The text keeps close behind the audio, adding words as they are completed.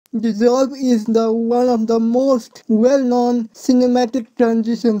Dissolve is the one of the most well-known cinematic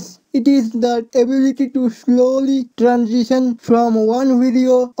transitions. It is the ability to slowly transition from one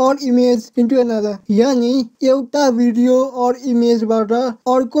video or image into another. यानी एउटा video और इमेजबाट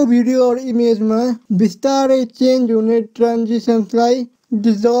अर्को video और इमेजमा बिस्तारै change हुने ट्रान्जिसन्सलाई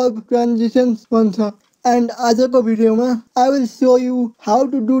dissolve transitions भन्छ. And आजको भिडियोमा I will show you how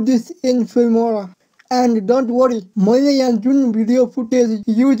to do this in Filmora. And don't worry, मैले यहाँ जुन भिडियो फुटेज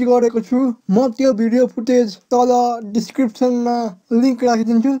युज गरेको छु म त्यो भिडियो फुटेज तल डिस्क्रिप्सनमा लिंक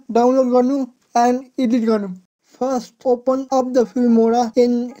राखिदिन्छु. डाउनलोड गर्नु and एडिट गर्नु. First, open up the Filmora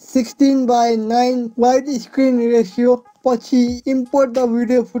in 16:9 widescreen ratio. पछि import the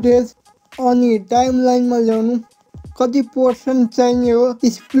video footage. अनि टाइमलाइनमा ल्याउनु. कति पोर्सन चाहिने हो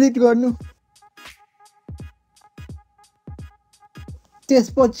स्प्लिट गर्नु.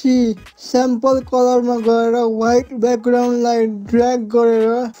 त्यसपछि स्याम्पल कलरमा गएर व्हाइट ब्याकग्राउन्डलाई ड्र्याग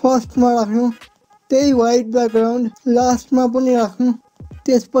गरेर फर्स्टमा राख्नु. त्यही व्हाइट ब्याकग्राउन्ड लास्टमा पनि राख्नु.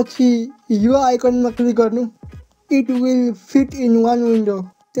 त्यसपछि यो आइकनमा क्लिक गर्नु. It will fit in one window.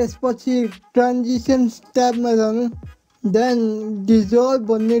 त्यसपछि ट्रान्जिसन्स ट्याबमा जानु. देन डिजल्भ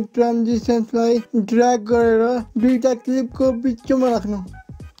भन्ने ट्रान्जिसन्सलाई ड्र्याग गरेर दुईटा क्लिपको बिचमा राख्नु.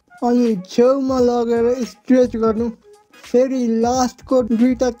 अनि छेउमा लगेर स्ट्रेच गर्नु. फेरि लास्टको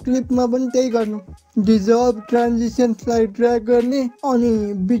दुईटा क्लिपमा पनि त्यही गर्नु. डिजल्भ ट्रान्जिसन्सलाई ड्र्याग गर्ने अनि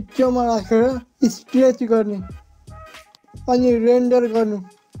बिचमा राखेर स्ट्रेच गर्ने अनि रेन्डर गर्नु.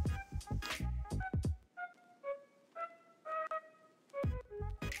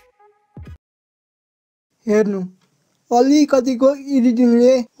 हेर्नु अलिकतिको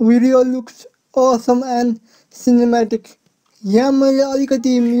एडिटिङले video looks awesome and cinematic. यहाँ मैले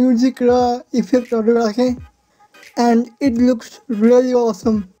अलिकति म्युजिक र इफेक्टहरू राखेँ and it looks really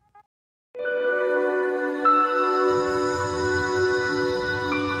awesome.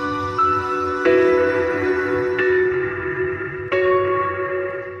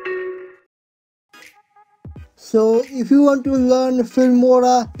 So if you want to learn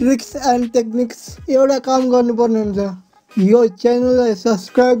Filmora tricks and techniques, एउटा काम गर्नुपर्ने हुन्छ. यो च्यानललाई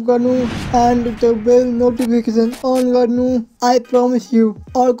सब्स्क्राइब गर्नु and the bell notification on गर्नु. I promise you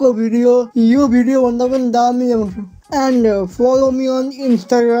अर्को भिडियो यो भिडियो भन्दा पनि दामी ल्याउँछु. And follow me on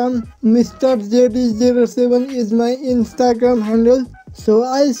Instagram. mrjdtechnoboy is my Instagram handle. So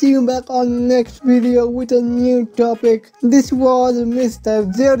I'll see you back on next video with a new topic. This was Mr.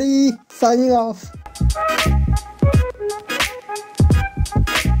 JD signing off.